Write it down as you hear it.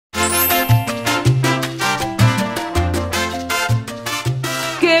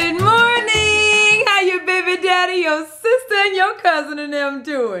and your cousin and them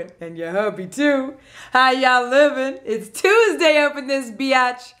doing? And your hubby too. How y'all living? It's Tuesday up in this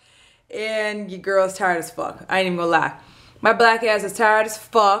biatch. And your girl's tired as fuck. I ain't even gonna lie. My black ass is tired as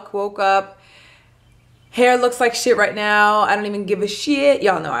fuck. Woke up. Hair looks like shit right now. I don't even give a shit.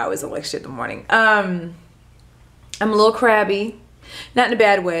 Y'all know I always look like shit in the morning. I'm a little crabby. Not in a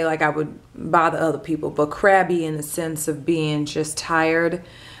bad way like I would bother other people, but crabby in the sense of being just tired,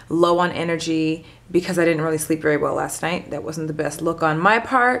 low on energy, because I didn't really sleep very well last night. That wasn't the best look on my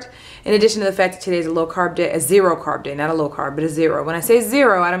part. In addition to the fact that today's a low carb day, a zero carb day, not a low carb, but a zero. When I say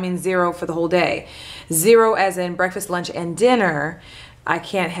zero, I don't mean zero for the whole day. Zero as in breakfast, lunch, and dinner. I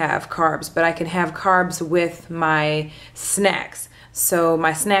can't have carbs, but I can have carbs with my snacks. So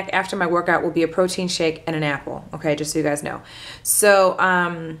my snack after my workout will be a protein shake and an apple. Okay, just so you guys know. So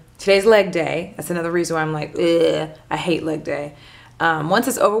today's leg day. That's another reason why I'm like, ugh, I hate leg day. Once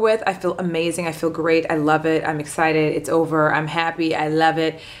it's over with, I feel amazing. I feel great. I love it. I'm excited. It's over. I'm happy. I love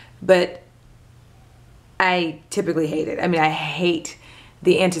it. But I typically hate it. I mean, I hate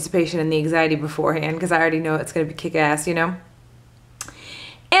the anticipation and the anxiety beforehand because I already know it's going to be kick-ass, you know?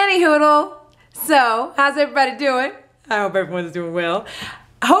 Anyhoodle. So, how's everybody doing? I hope everyone's doing well.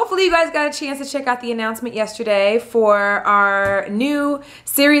 Hopefully you guys got a chance to check out the announcement yesterday for our new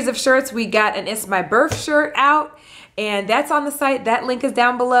series of shirts. We got an It's My Birth shirt out, and that's on the site. That link is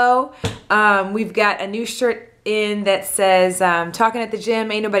down below. We've got a new shirt in that says talking at the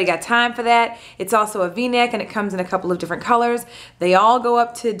gym, ain't nobody got time for that. It's also a v-neck and it comes in a couple of different colors. They all go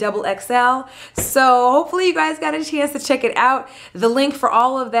up to XXL. So hopefully you guys got a chance to check it out. The link for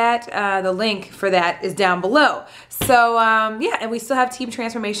all of that, the link for that is down below. So yeah, and we still have Team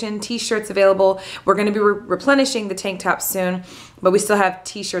Transformation t-shirts available. We're going to be replenishing the tank tops soon, but we still have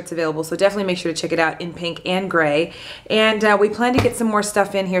t-shirts available. So definitely make sure to check it out in pink and gray. And we plan to get some more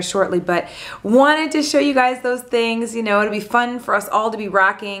stuff in here shortly, but wanted to show you guys those things. You know, it'll be fun for us all to be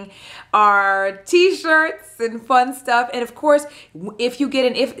rocking our t-shirts and fun stuff. And of course, if you get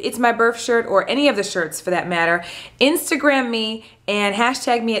an If It's My Birth shirt or any of the shirts for that matter, Instagram me and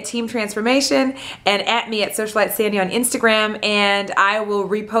hashtag me at Team Transformation and at me at Socialite Sande on Instagram, and I will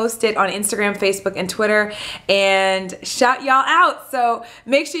repost it on Instagram, Facebook, and Twitter and shout y'all out. So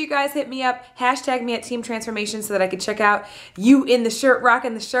make sure you guys hit me up, hashtag me at Team Transformation so that I can check out you in the shirt,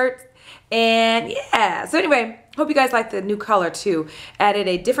 rocking the shirt. And yeah, so anyway, hope you guys like the new color too. Added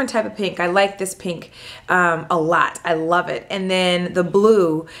a different type of pink. I like this pink a lot. I love it. And then the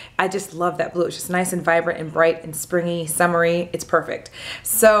blue, I just love that blue. It's just nice and vibrant and bright and springy, summery. It's perfect.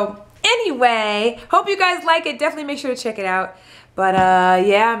 So anyway, hope you guys like it. Definitely make sure to check it out. But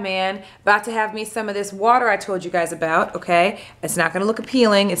yeah, man, about to have me some of this water I told you guys about, okay? It's not gonna look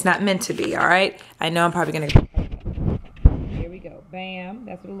appealing. It's not meant to be, all right? I know I'm probably gonna... Bam,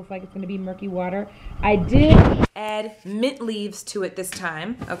 that's what it looks like. It's gonna be murky water. I did add mint leaves to it this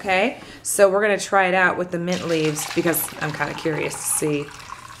time, okay? So we're gonna try it out with the mint leaves because I'm kind of curious to see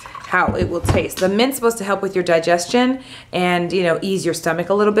how it will taste. The mint's supposed to help with your digestion and, you know, ease your stomach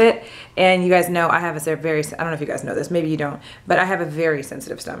a little bit. And you guys know I have a very, I don't know if you guys know this, maybe you don't, but I have a very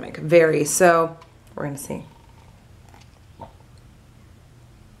sensitive stomach, very. So we're gonna see.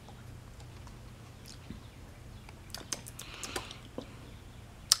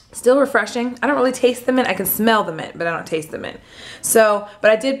 Still refreshing. I don't really taste the mint. I can smell the mint, but I don't taste the mint. So, but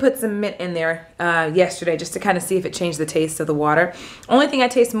I did put some mint in there yesterday just to kind of see if it changed the taste of the water. Only thing I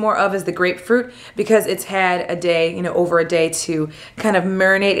taste more of is the grapefruit because it's had a day, you know, over a day to kind of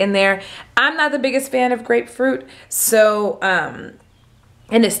marinate in there. I'm not the biggest fan of grapefruit, so, and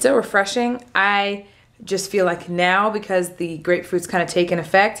it's still refreshing. I just feel like now, because the grapefruit's kind of taken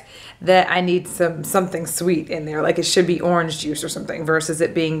effect, that I need something sweet in there. Like it should be orange juice or something versus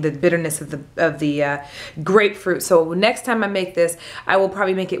it being the bitterness of the grapefruit. So next time I make this, I will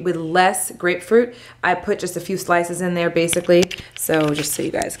probably make it with less grapefruit. I put just a few slices in there basically. So just so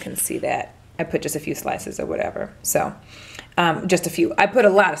you guys can see that. I put just a few slices or whatever. So just a few. I put a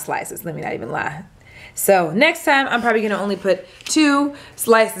lot of slices, let me not even lie. So next time I'm probably gonna only put 2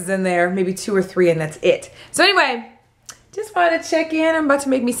 slices in there, maybe 2 or 3, and that's it. So anyway, just wanted to check in. I'm about to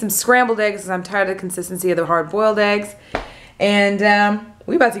make me some scrambled eggs because I'm tired of the consistency of the hard-boiled eggs. And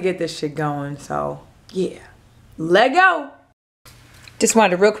we about to get this shit going, so yeah, let go. Just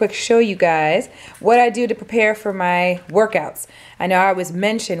wanted to real quick show you guys what I do to prepare for my workouts. I know I always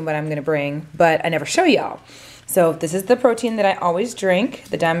mention what I'm gonna bring, but I never show y'all. So this is the protein that I always drink,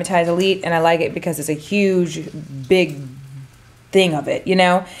 the Diametize Elite, and I like it because it's a huge, big thing of it, you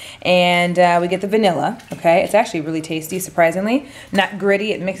know? And we get the vanilla, okay? It's actually really tasty, surprisingly. Not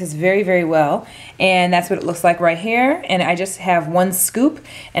gritty, it mixes very, very well. And that's what it looks like right here. And I just have 1 scoop,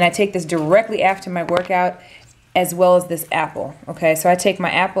 and I take this directly after my workout. as well as this apple. Okay, so I take my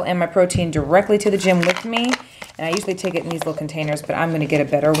apple and my protein directly to the gym with me, and I usually take it in these little containers, but I'm going to get a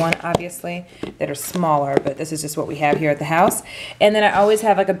better one, obviously, that are smaller, but this is just what we have here at the house. And then I always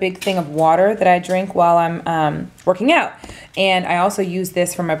have like a big thing of water that I drink while I'm working out, and I also use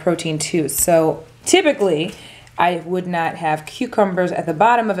this for my protein too. So typically I would not have cucumbers at the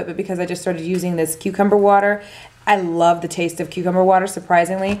bottom of it, but because I just started using this cucumber water, I love the taste of cucumber water,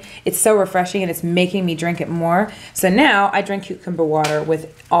 surprisingly. It's so refreshing and it's making me drink it more. So now I drink cucumber water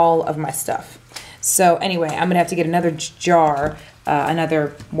with all of my stuff. So anyway, I'm gonna have to get another jar,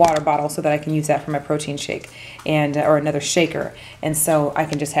 another water bottle so that I can use that for my protein shake, and or another shaker. And so I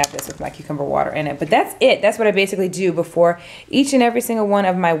can just have this with my cucumber water in it. But that's it. That's what I basically do before each and every single one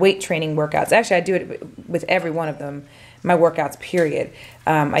of my weight training workouts. Actually, I do it with every one of them. My workouts, period.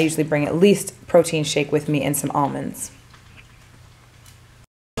 I usually bring at least protein shake with me and some almonds.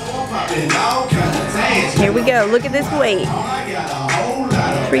 Here we go. Look at this weight.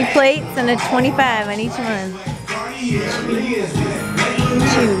 3 plates and a 25 on each one. 2,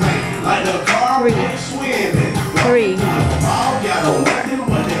 3, 4,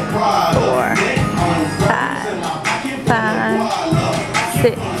 5,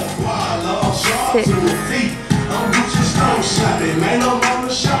 6, 6.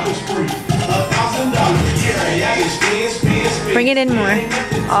 Bring it in more,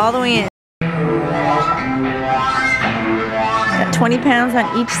 all the way in. Got 20 pounds on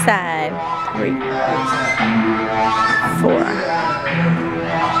each side. 3, 4,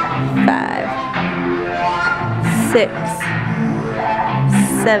 5, 6,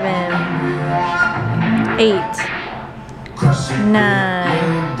 7, 8,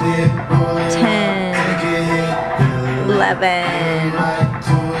 9, 10, 11,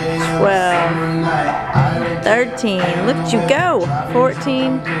 12, 13, look at you go,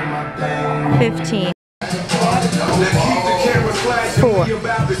 14, 15, 4,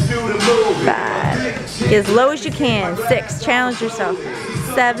 5, get as low as you can, 6, challenge yourself,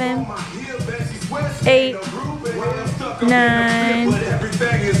 7, 8, 9,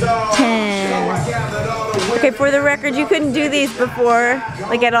 10. Okay, for the record, you couldn't do these before,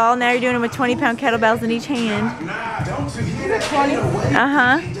 like at all. Now you're doing them with 20-pound kettlebells in each hand.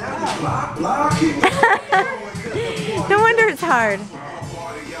 Uh-huh. No wonder it's hard.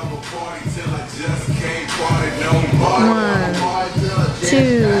 1,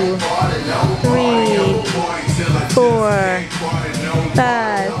 2, 3, 4,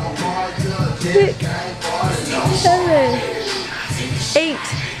 5, 6, 7, 8,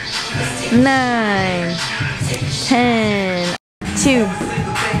 9, 10, 2,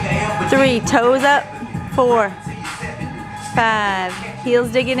 3, toes up, 4, 5,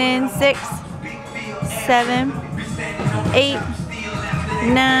 heels digging in, 6, 7, 8,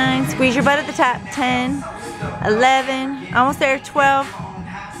 9, squeeze your butt at the top, 10, 11, almost there, 12,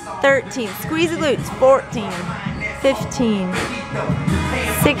 13, squeeze the glutes, 14, 15,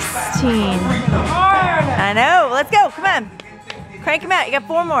 16, I know, let's go, come on, crank them out, you got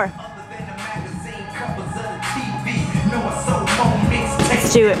 4 more.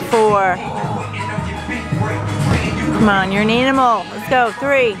 Let's do it, 4. Come on, you're an animal. Let's go,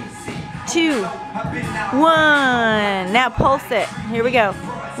 3, 2, 1. Now pulse it. Here we go.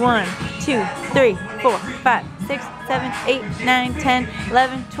 1, 2, 3, 4, 5, 6, 7, 8, 9, 10,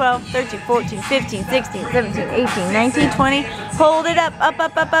 11, 12, 13, 14, 15, 16, 17, 18, 19, 20. Hold it up, up,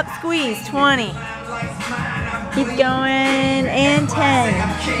 up, up, up, squeeze, 20. Keep going, and 10,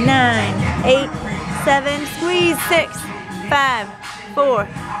 9, 8, 7, squeeze, 6, 5, 4,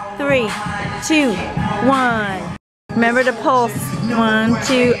 3, 2, 1. Remember to pulse. 1,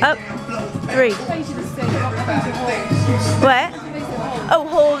 2, up, 3. What? Oh,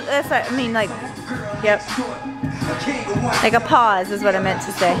 hold, that's what I mean, like, yep. Like a pause is what I meant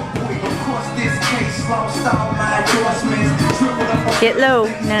to say. Get low,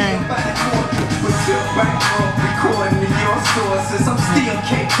 9.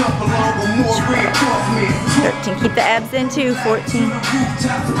 13, keep the abs in too, 14, 15,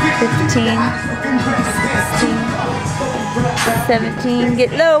 16, 17,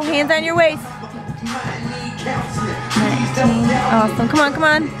 get low, hands on your waist, 19, awesome, come on, come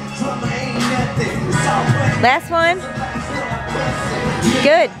on, last one,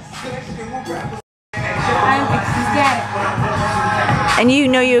 good, and you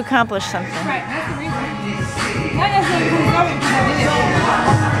know you accomplished something. Right, that's the reason. Not necessarily because I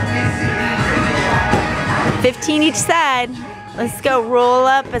did it. 15 each side. Let's go. Roll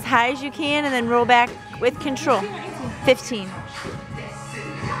up as high as you can and then roll back with control. 15.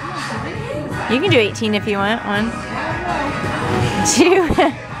 You can do 18 if you want. 1, 2,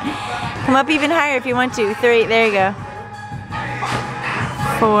 Come up even higher if you want to. 3, there you go.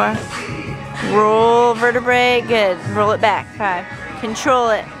 4. Roll vertebrae, good. Roll it back. 5. Control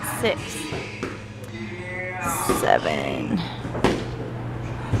it. 6. 7.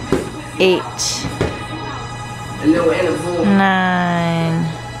 8. 9.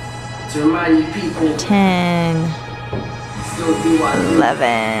 10.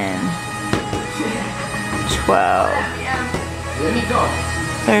 11. 12.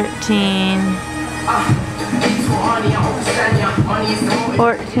 13.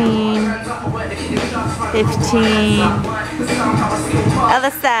 14. 15.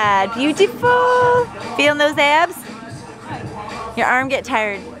 Other side. Beautiful. Feeling those abs? Your arm gets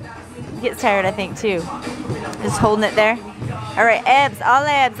tired, I think, too. Just holding it there. All right, abs, all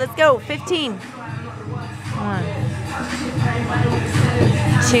abs. Let's go. 15. 1.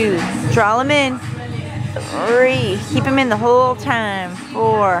 2. Draw them in. 3. Keep them in the whole time.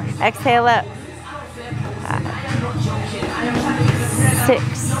 4. Exhale up. 5.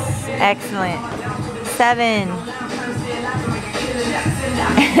 6. Excellent. 7.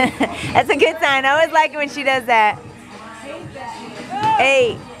 That's a good sign. I always like it when she does that.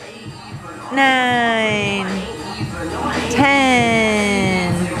 8. 9.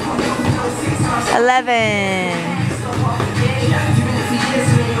 10. 11.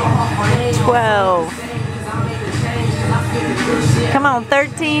 12. Come on,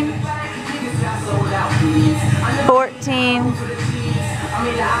 13. 14.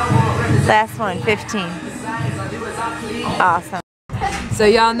 Last one, 15. Awesome. So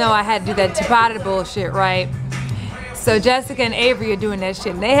y'all know I had to do that Tabata bullshit, right? So Jessica and Avery are doing that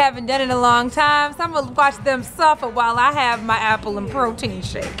shit, and they haven't done it in a long time, so I'm gonna watch them suffer while I have my apple and protein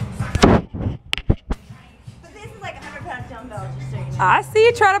shake. But this is like 100-pound dumbbell, just so you know. I see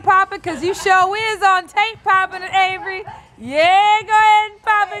you trying to pop it, cause you show is on tape popping it, Avery. Yeah, go ahead and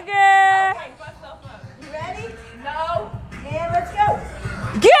pop it, girl. You ready? No. And let's go.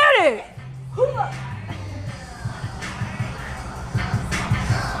 Get it!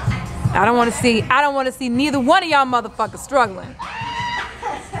 I don't want to see neither one of y'all motherfuckers struggling. 5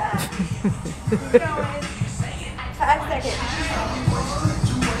 seconds.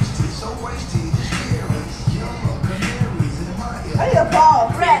 I need a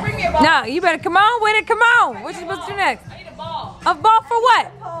ball. Brett. Bring me a ball. No, you better come on with it. Come on. What you supposed to do next? I need a ball. A ball for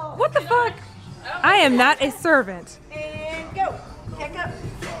what? What the fuck? I am not a servant. And go. Kick up.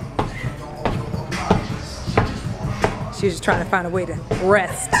 She's just trying to find a way to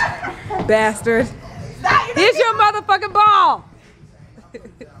rest. Bastard. Here's your motherfucking ball.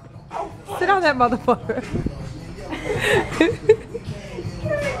 Sit on that motherfucker.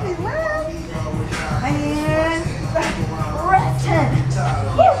 And resting.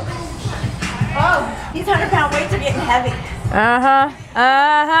 Oh, these 100-pound weights are getting heavy.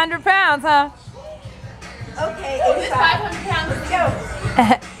 100 pounds, huh? Okay, This 85. 500 pounds. Let's go.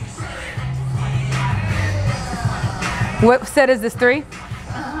 What set is this, 3?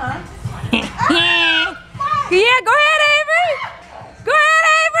 Yeah, go ahead, Avery. Go ahead,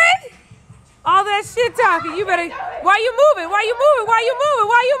 Avery. All that shit talking. You better. Why you moving? Why you moving? Why you moving?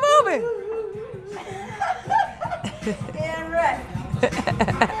 Why you moving? And rest.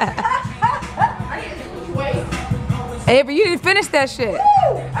 Avery, you didn't finish that shit. Woo!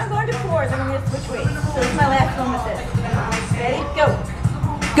 I'm going to 4s. I'm going to switch weights. So this is my last one with this. Ready? Go.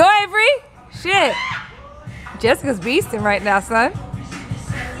 Go, Avery. Shit. Jessica's beasting right now, son.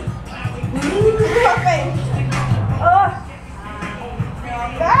 Okay.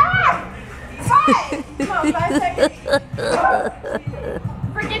 Come on, 5 seconds.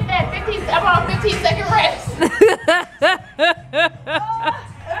 Forget that. I'm on a 15-second rest.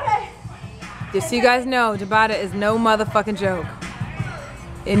 Okay. Just so you guys know, Tabata is no motherfucking joke.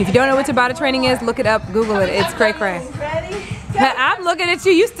 And if you don't know what Tabata training is, look it up, Google it. It's cray cray. Ready? Go. I'm looking at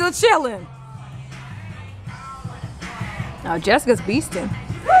you. You still chilling. Oh, Jessica's beasting.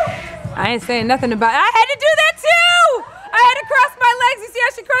 I ain't saying nothing about it. I had to do that too! I had to cross my legs. You see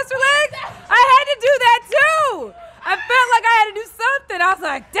how she crossed her legs? I had to do that too! I felt like I had to do something. I was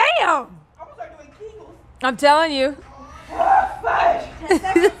like, damn! I'm telling you. 5. 10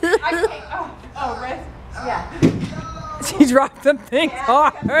 seconds. I can't. Oh, rest. Yeah. She dropped them things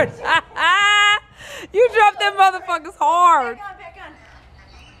hard. You dropped them motherfuckers hard. Back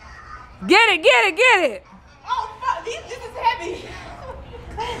on. Get it, get it, get it. Oh, fuck. This is heavy.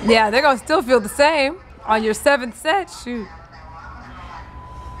 Yeah, they're gonna still feel the same on your 7th set. Shoot.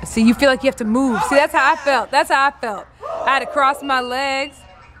 See, you feel like you have to move. See, that's how I felt. That's how I felt. I had to cross my legs.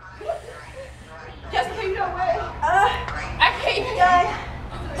 Jessica, you know what? I can't even.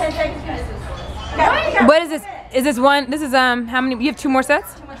 10 seconds. What is this? Is this one? This is how many? You have 2 more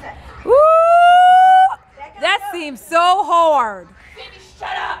sets? 2 more sets. Woo! him so hard. Sandy,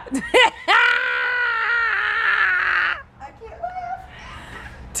 shut up. I can't laugh.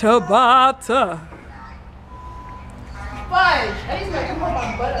 Tabata. Fudge. I need to make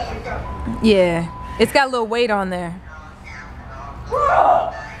my butt up or something. Yeah, it's got a little weight on there.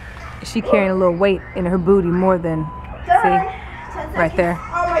 She carrying a little weight in her booty more than, see, right there.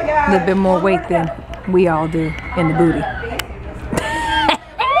 Oh my God. A little bit more weight than we all do in the booty.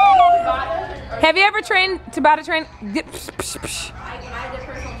 Have you ever trained Tabata train? I did personal training.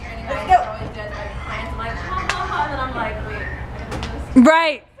 I always judge my clients. I'm like, ha ha ha, and then I'm like, wait.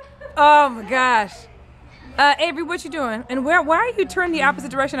 Right. Oh my gosh. Avery, what you doing? And why are you turning the opposite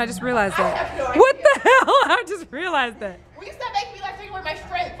direction? I just realized that. What the hell? I just realized that. Will you stop making me like take away my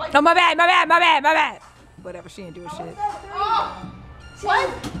strength? Like, No, my bad. Whatever, she ain't doing shit. oh, what?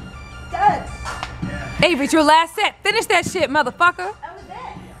 Done. Avery, it's your last set. Finish that shit, motherfucker. That was it.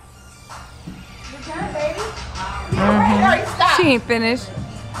 You're done, baby. Alright, stop. She ain't finished.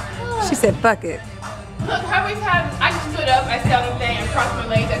 She said, fuck it. Look, how many times I stood up, I sat on the thing, I crossed my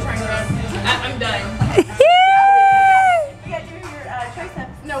legs, I turned around. I'm done. We gotta do your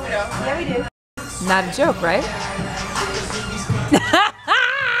triceps. No, we don't. Yeah, we do. Not a joke, right?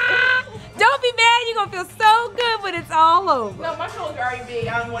 Don't be mad. You're gonna feel so good when it's all over. No, my shoulders are already big.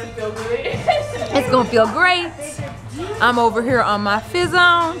 I don't want to feel good. It's gonna feel great. I'm over here on my fizz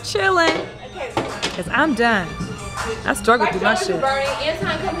on, chilling. Cause I'm done. I struggled through my shoulders shit. are burning.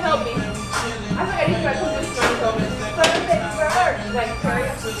 Anton, come help me. I think I need to put this strength over. Like, hurry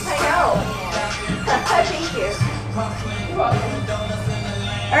up. I know. Thank you.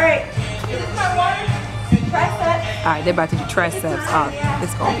 All right. Is this my water? Tricep. All right, they're about to do triceps. Oh,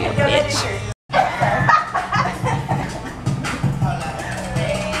 it's gonna be a bitch.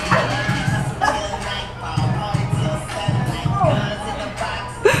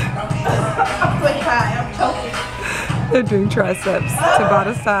 I'm choking. They're doing triceps,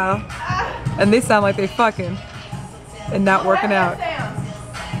 Tabata style, and they sound like they fucking and not working out.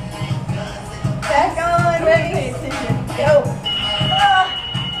 Back on, ready. Go.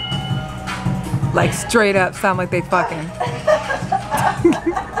 Like straight up sound like they fucking.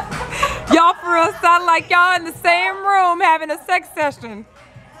 Y'all for real sound like y'all in the same room having a sex session.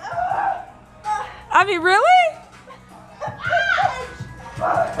 I mean, really?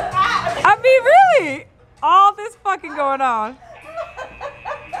 I mean, really? All this fucking going on.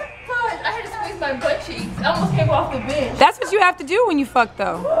 I had to squeeze my butt cheeks. I almost came off the bench. That's what you have to do when you fuck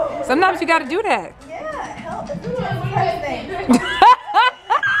though. Sometimes you gotta do that. Yeah, help. It's a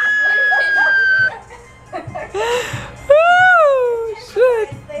Ooh, shit.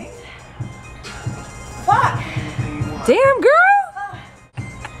 Fuck. Damn, girl.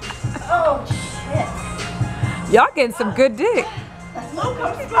 Oh, shit. Y'all getting some good dick. Luke,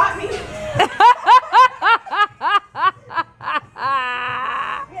 come spot me. We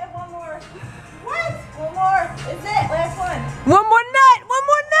have one more. What? One more. Is it? Last one. One more nut. One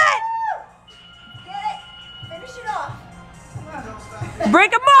more nut. Get it. Finish it off. Come on.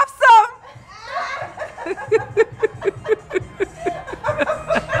 Break him off some.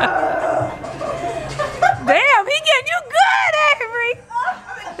 Damn, he getting you good, Avery.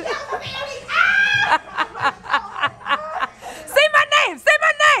 Say my name. Say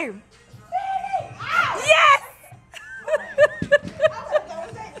my name. Yes.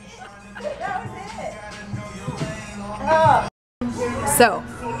 That was it. So,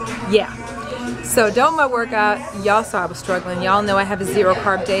 yeah. So don't my workout. Y'all saw I was struggling. Y'all know I have a 0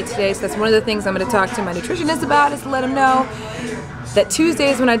 carb day today, so that's one of the things I'm going to talk to my nutritionist about, is to let him know that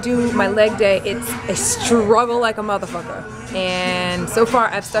Tuesdays when I do my leg day, it's a struggle like a motherfucker. And so far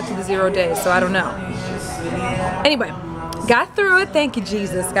I've stuck to the 0 days, so I don't know. Anyway, got through it. Thank you,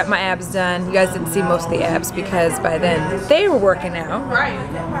 Jesus. Got my abs done. You guys didn't see most of the abs because by then they were working out. Right.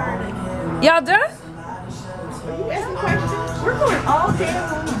 Y'all done? We're going all day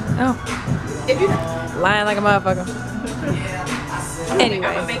long. Oh, If you, lying like a motherfucker. I'm gonna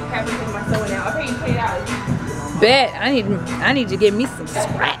Anyway, make happy with my sewing now. I paid $8. bet I need to give me some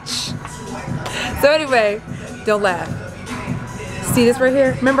scratch. So anyway, don't laugh. See this right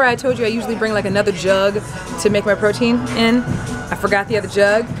here? Remember I told you I usually bring like another jug to make my protein in? I forgot the other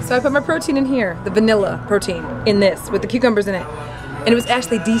jug, so I put my protein in here, the vanilla protein, in this with the cucumbers in it. And it was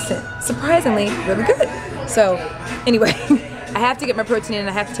actually decent. Surprisingly, really good. So anyway, I have to get my protein in and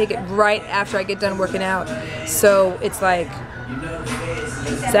I have to take it right after I get done working out. So it's like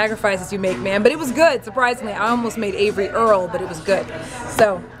sacrifices you make, man. But it was good, surprisingly. I almost made Avery Earl, but it was good.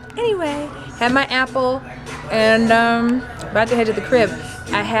 So anyway, had my apple and about to head to the crib.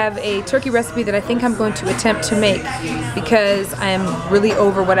 I have a turkey recipe that I think I'm going to attempt to make because I am really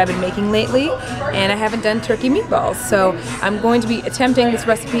over what I've been making lately and I haven't done turkey meatballs. So I'm going to be attempting this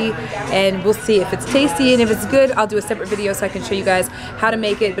recipe and we'll see if it's tasty, and if it's good I'll do a separate video so I can show you guys how to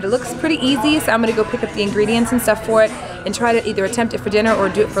make it. But it looks pretty easy, so I'm gonna go pick up the ingredients and stuff for it and try to either attempt it for dinner or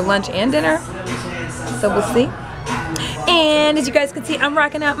do it for lunch and dinner. So we'll see. And as you guys can see, I'm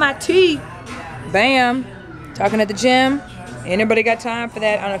rocking out my tea. Bam. Talking at the gym. Anybody got time for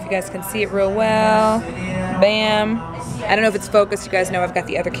that? I don't know if you guys can see it real well. Bam. I don't know if it's focused. You guys know I've got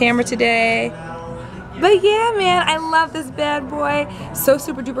the other camera today. But yeah, man, I love this bad boy. So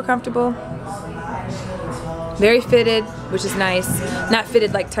super duper comfortable. Very fitted, which is nice. Not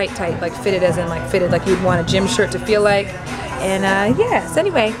fitted like tight, like fitted as in like fitted like you'd want a gym shirt to feel like. And yeah, so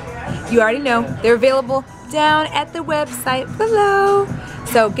anyway, you already know they're available down at the website below.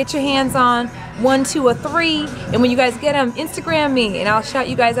 So get your hands on 1, 2, or 3, and when you guys get them, Instagram me, and I'll shout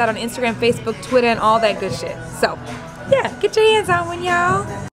you guys out on Instagram, Facebook, Twitter, and all that good shit. So, yeah, get your hands on one,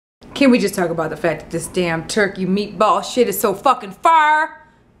 y'all. Can we just talk about the fact that this damn turkey meatball shit is so fucking fire?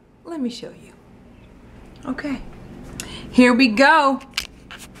 Let me show you. Okay. Here we go.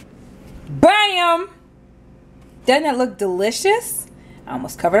 Bam! Doesn't that look delicious? I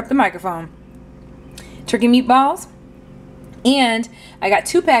almost covered up the microphone. Turkey meatballs. And I got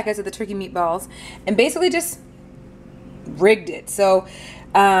 2 packets of the turkey meatballs and basically just rigged it. So,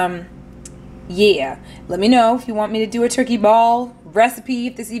 yeah. Let me know if you want me to do a turkey ball recipe,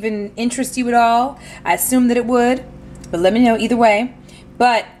 if this even interests you at all. I assume that it would, but let me know either way.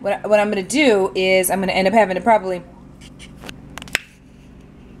 But what I'm going to do is I'm going to end up having to probably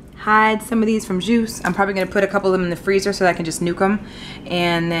hide some of these from juice. I'm probably going to put a couple of them in the freezer so that I can just nuke them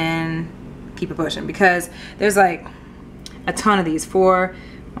and then keep it pushing, because there's like a ton of these. 4,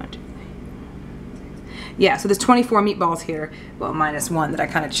 1, 2, 3, 6. Yeah, so there's 24 meatballs here. Well, minus 1 that I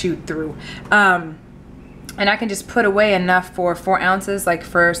kind of chewed through. And I can just put away enough for 4 ounces, like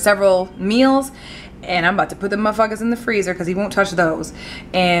for several meals. And I'm about to put the motherfuckers in the freezer because he won't touch those.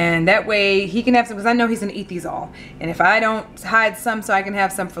 And that way he can have some, because I know he's gonna eat these all. And if I don't hide some so I can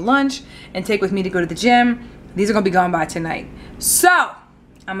have some for lunch and take with me to go to the gym, these are gonna be gone by tonight. So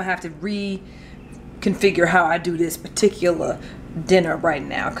I'm gonna have to reconfigure how I do this particular dinner right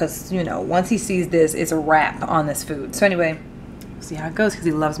now, because you know, once he sees this, it's a wrap on this food. So anyway, we'll see how it goes because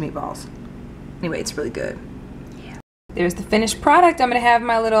he loves meatballs. Anyway, it's really good. Yeah. There's the finished product. I'm gonna have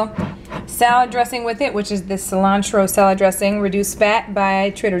my little salad dressing with it, which is this cilantro salad dressing, reduced fat by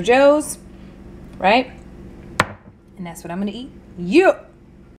Trader Joe's, right? And that's what I'm gonna eat. Yeah.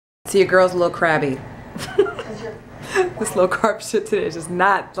 See, your girl's a little crabby. This low carb shit today is just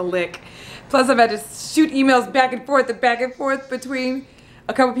not the lick. Plus, I've had to shoot emails back and forth between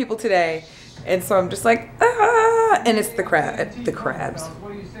a couple people today, and so I'm just like, ah, and it's the crabs.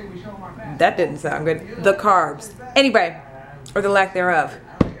 That didn't sound good. The carbs. Anyway, or the lack thereof.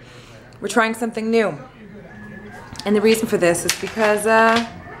 We're trying something new, and the reason for this is because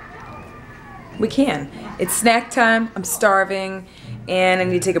we can. It's snack time. I'm starving, and I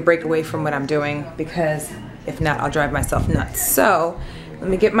need to take a break away from what I'm doing, because if not, I'll drive myself nuts. So let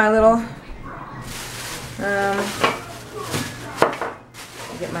me get my little.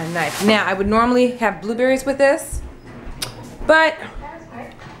 Get my knife. Now, I would normally have blueberries with this, but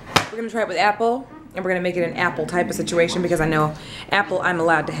we're gonna try it with apple, and we're gonna make it an apple type of situation because I know apple I'm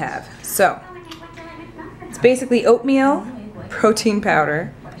allowed to have. So, it's basically oatmeal, protein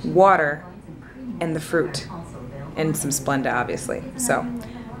powder, water, and the fruit, and some Splenda, obviously. So,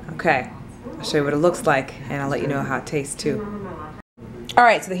 okay, I'll show you what it looks like, and I'll let you know how it tastes too.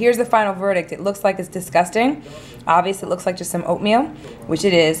 Alright, so here's the final verdict. It looks like it's disgusting. Obviously, it looks like just some oatmeal, which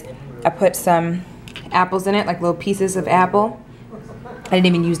it is. I put some apples in it, like little pieces of apple. I didn't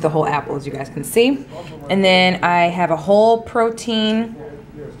even use the whole apple, as you guys can see. And then I have a whole protein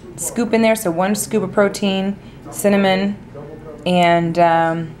scoop in there, so 1 scoop of protein, cinnamon, and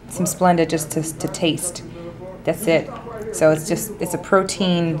some Splenda just to taste. That's it. So it's a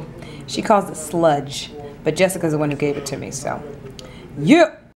protein, she calls it sludge, but Jessica's the one who gave it to me, so.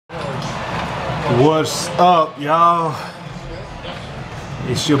 Yeah. What's up, y'all?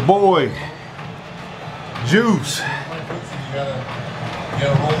 It's your boy, Juice.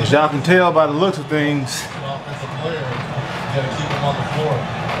 As y'all can tell by the looks of things,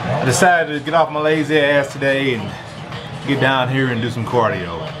 I decided to get off my lazy ass today and get down here and do some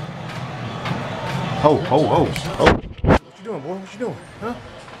cardio. Oh. What you doing, boy? What you doing? Huh?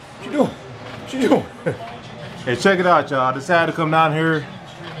 What you doing? What you doing? Hey, check it out, y'all. I decided to come down here.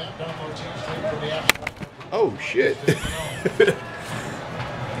 Oh, shit.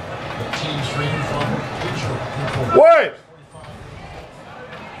 What?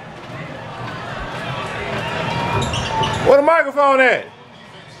 Where the microphone at?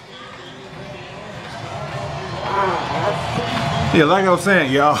 Yeah, like I was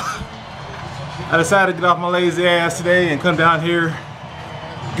saying, y'all, I decided to get off my lazy ass today and come down here,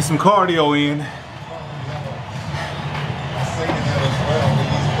 get some cardio in.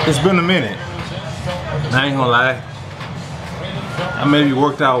 It's been a minute. I ain't gonna lie. I maybe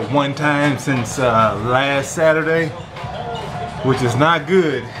worked out one time since last Saturday, which is not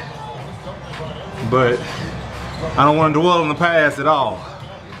good, but I don't want to dwell on the past at all.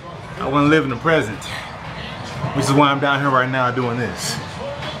 I want to live in the present, which is why I'm down here right now doing this.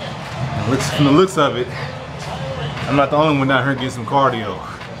 From the looks of it, I'm not the only one down here getting some cardio.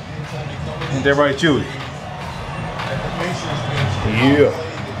 Ain't that right, Chewy? Yeah.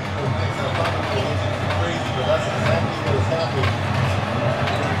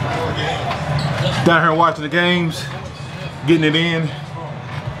 Down here watching the games, getting it in,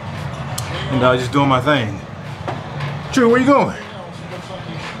 and just doing my thing. Chewy, where you going?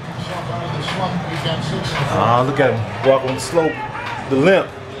 Ah, look at him walking with the slope, the limp.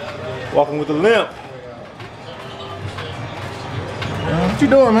 Walking with the limp. What you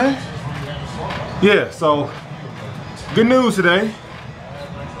doing, man? Yeah, so good news today.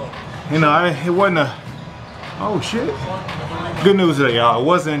 You know, it wasn't a, oh shit. Good news today, y'all. It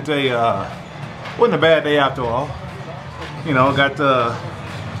wasn't a bad day after all. You know, got the,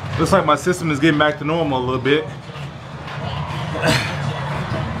 looks like my system is getting back to normal a little bit.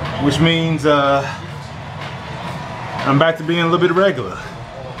 Which means I'm back to being a little bit regular.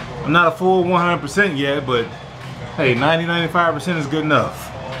 I'm not a full 100% yet, but hey, 90-95% is good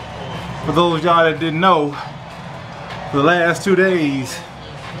enough. For those y'all that didn't know, for the last 2 days,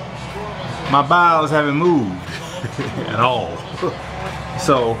 my bowels haven't moved at all.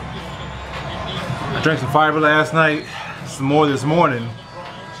 So, I drank some fiber last night, some more this morning,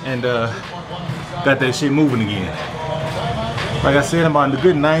 and got that shit moving again. Like I said, I'm about a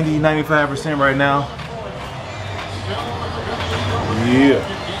good 90-95% right now. Yeah.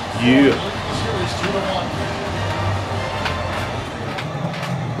 Yeah.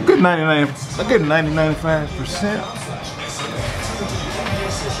 A good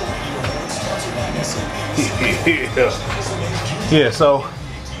 90-95%. Yeah, so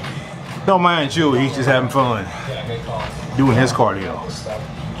don't mind Chewy, he's just having fun doing his cardio.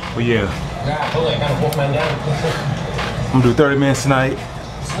 But yeah, I'm gonna do 30 minutes tonight,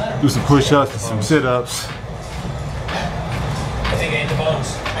 do some push-ups and some sit-ups. I think I ate the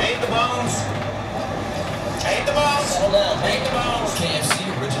bones. I ate the bones. I ate the bones. Hold on. I ate the bones. KFC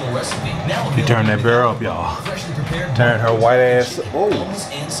original recipe. Now You turn that bear up, y'all. freshly prepared Turn her white ass. Oh. bones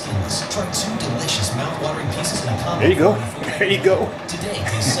and skins. Try 2 delicious mouth-watering pieces in a combo. There you go. There you go. Today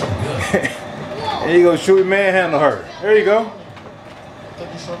tastes so good. There you go. Chewy manhandle her. There you go.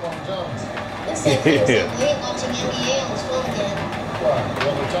 Listen, you hate watching NBA on his phone again.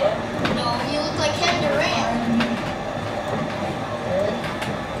 No, you look like Kevin Durant.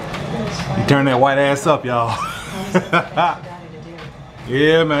 You turn that white ass up, y'all.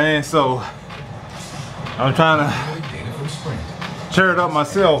 Yeah, man. So I'm trying to cheer it up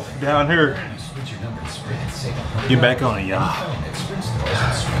myself down here. Get back on it, y'all.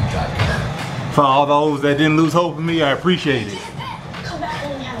 For all those that didn't lose hope in me, I appreciate it.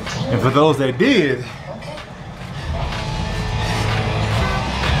 And for those that did,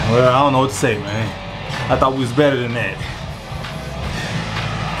 well, I don't know what to say, man. I thought we was better than that.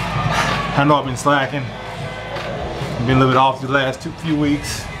 I know I've been slacking. I've been a little bit off the last few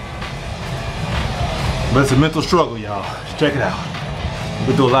weeks. But it's a mental struggle, y'all. Check it out. You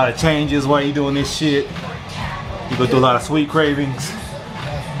go through a lot of changes while you're doing this shit. You go through a lot of sweet cravings.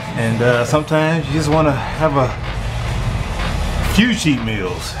 And sometimes you just want to have a few cheat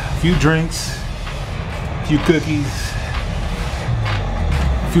meals. A few drinks. A few cookies.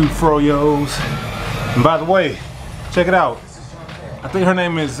 A few froyos. And by the way, check it out. I think her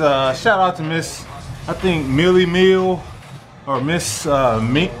name is, shout out to Miss, I think Millie Meal or Miss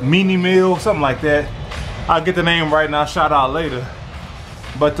Meanie Meal, something like that. I'll get the name right and I'll shout out later.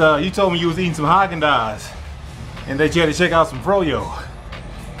 But you told me you was eating some Haagen-Dazs and that you had to check out some froyo.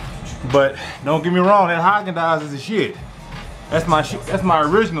 But don't get me wrong, that Haagen-Dazs is the shit. That's my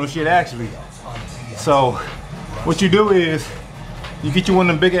original shit actually. So what you do is you get you one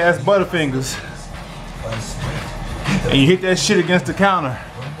of them big ass Butterfingers and you hit that shit against the counter.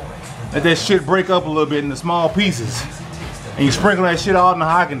 Let that shit break up a little bit into small pieces. And you sprinkle that shit all in the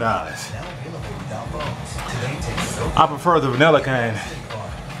Haagen-Dazs. I prefer the vanilla kind.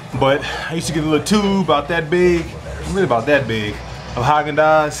 But I used to get a little tube about that big, really about that big, of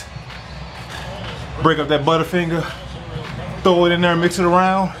Haagen-Dazs. Break up that Butterfinger, throw it in there, mix it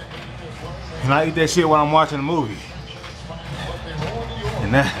around, and I eat that shit while I'm watching a movie.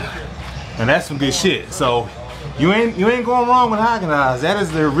 And that's some good shit. So you ain't going wrong with Haagen-Dazs. That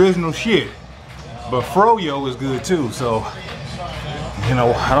is the original shit. But Froyo is good too. So you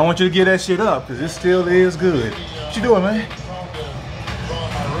know, I don't want you to get that shit up because it still is good. What you doing, man?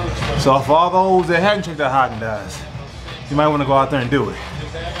 So for all those that haven't checked out Haagen-Dazs, you might want to go out there and do it.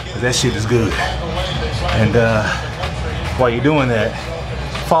 Cause that shit is good. And while you're doing that,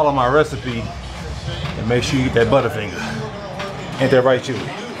 follow my recipe and make sure you get that Butterfinger. Ain't that right, Chewy?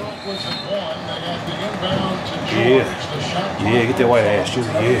 Yeah, get that white ass, Chewy,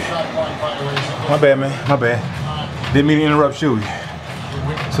 yeah. My bad, man, my bad. Didn't mean to interrupt Chewy.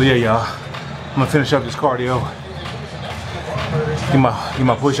 So yeah, y'all, I'm gonna finish up this cardio. Get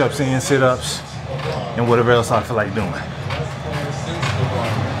my push-ups in, sit-ups, and whatever else I feel like doing.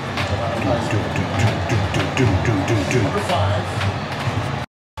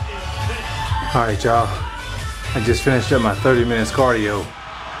 Alright, y'all. I just finished up my 30 minutes cardio.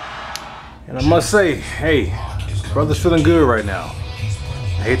 And I must say, hey, brother's feeling good right now.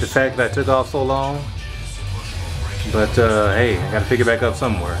 I hate the fact that I took off so long. But hey, I gotta pick it back up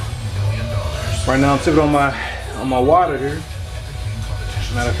somewhere. Right now I'm sipping on my water here.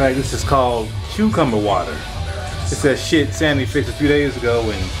 Matter of fact, this is called cucumber water. It's that shit Sandy fixed a few days ago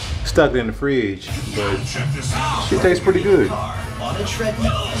and stuck it in the fridge, but shit tastes pretty good.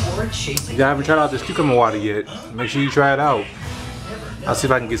 If you haven't tried out this cucumber water yet, make sure you try it out. I'll see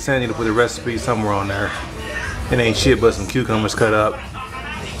if I can get Sandy to put a recipe somewhere on there. It ain't shit but some cucumbers cut up,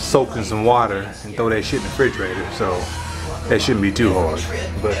 soaked in some water, and throw that shit in the refrigerator. So that shouldn't be too hard.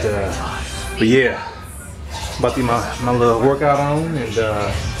 But yeah, about to get my little workout on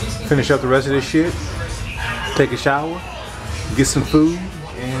and finish up the rest of this shit. Take a shower, get some food,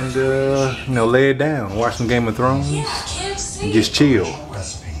 and you know, lay it down, watch some Game of Thrones, and just chill.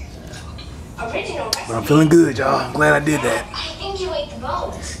 But I'm feeling good, y'all. I'm glad I did that. I think you ate the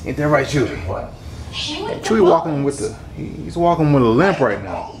bones. Ain't that right, Chewy? Hey, Chewy walking with he's walking with a limp right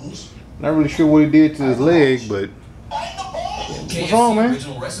now. Not really sure what he did to his leg, but what's wrong, man?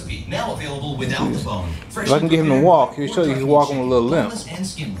 Original recipe, now available without the bone. If I can get him to walk, he'll show you he's walking with a little limp. And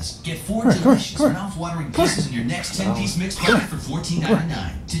skinless. Get 4 delicious mouth-watering pieces in your next 10-piece mix pack for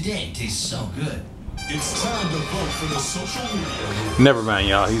 $14.99. Today tastes so good. It's time to vote for the social media. Never mind,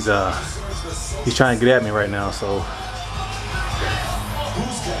 y'all. He's trying to get at me right now, so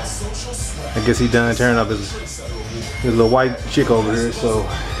I guess he done turning up his little white chick over here. So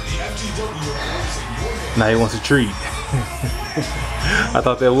now he wants a treat. I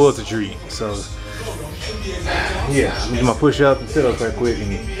thought that was a treat. So yeah, do my push-up and sit-ups right quick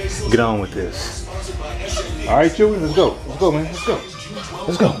and get on with this. All right, Chewy, let's go. Let's go, man. Let's go.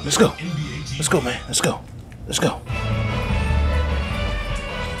 Let's go. Let's go. Let's go, man. Let's go. Let's go.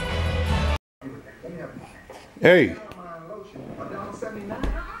 Hey.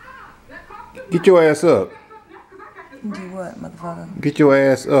 Get your ass up. Do what, motherfucker? Get your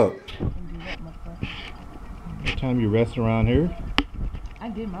ass up. What time you resting around here? I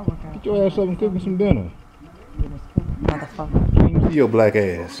did my workout. Get your ass up and cook me some dinner. Motherfucker. Can't even see your black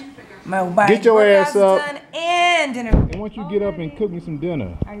ass. My body Get your ass up. done and dinner. And once you get up and cook me some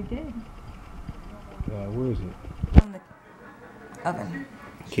dinner. I already did. Where is it? On the oven.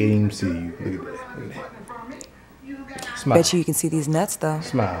 Can't even see you. Look at that. Look at that. Smile. Bet you can see these nuts though.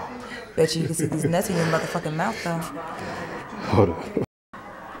 Smile. Bet you can see these nuts in your motherfucking mouth though. Hold on.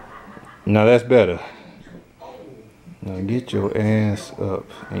 Now that's better. Now get your ass up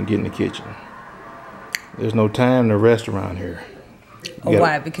and get in the kitchen. There's no time to rest around here. Oh,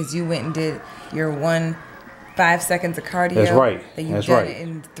 why? Because you went and did your 5 seconds of cardio. That's right. That you've That's done right. it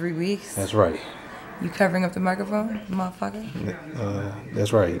in 3 weeks. That's right. You covering up the microphone, motherfucker?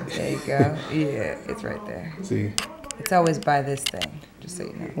 That's right. There you go. Yeah, it's right there. See? It's always by this thing, just so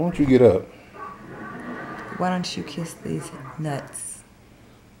you know. Why don't you get up? Why don't you kiss these nuts?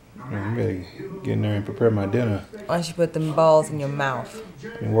 Man, you better get in there and prepare my dinner. Why don't you put them balls in your mouth?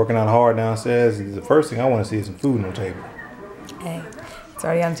 Been working out hard downstairs. The first thing I want to see is some food on the table. Hey, it's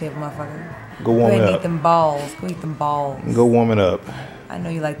already on the table, motherfucker. Go warm it Go ahead and up. eat them balls. Go eat them balls. Go warm it up. I know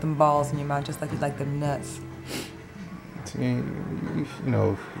you like them balls in your mouth just like you like them nuts. See,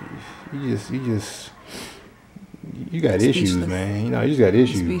 you got issues, Speechless. man. You know, you just got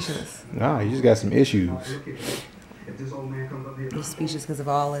issues. Speechless. Nah, you just got some issues. You're speechless because of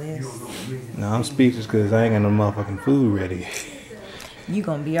all it is. No, I'm speechless because I ain't got no motherfucking food ready. You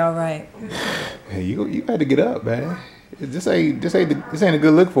gonna be all right. Hey, you got to get up, man. This ain't a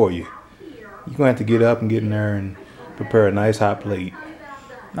good look for you. You gonna have to get up and get in there and prepare a nice hot plate.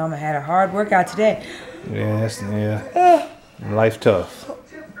 Mama had a hard workout today. Yeah. Life's tough.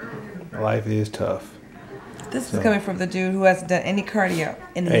 Life is tough. This is coming from the dude who hasn't done any cardio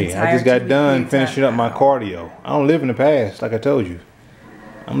in the Hey, entire I just got 2 done week finishing up my cardio. I don't live in the past, like I told you.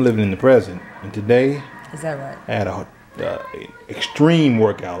 I'm living in the present. And today, Is that right? I had a extreme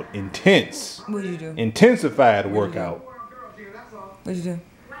workout, intense, What did you do? intensified workout. What did you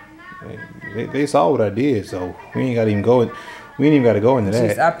do? They saw what I did, so we ain't got to even go. We ain't even got to go into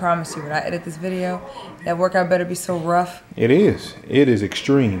Jeez, that. I promise you, when I edit this video, that workout better be so rough, It is. It is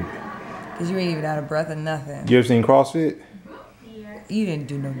extreme. because you ain't even out of breath or nothing. You ever seen CrossFit? You didn't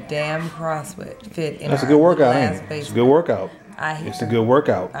do no damn CrossFit fit in That's a our good workout, last ain't it? It's a basement. good workout. I hear. It's a good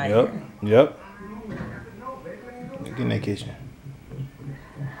workout. I Yep. hear. Yep. Get in that kitchen.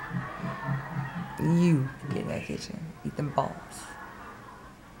 You get in that kitchen, eat them balls.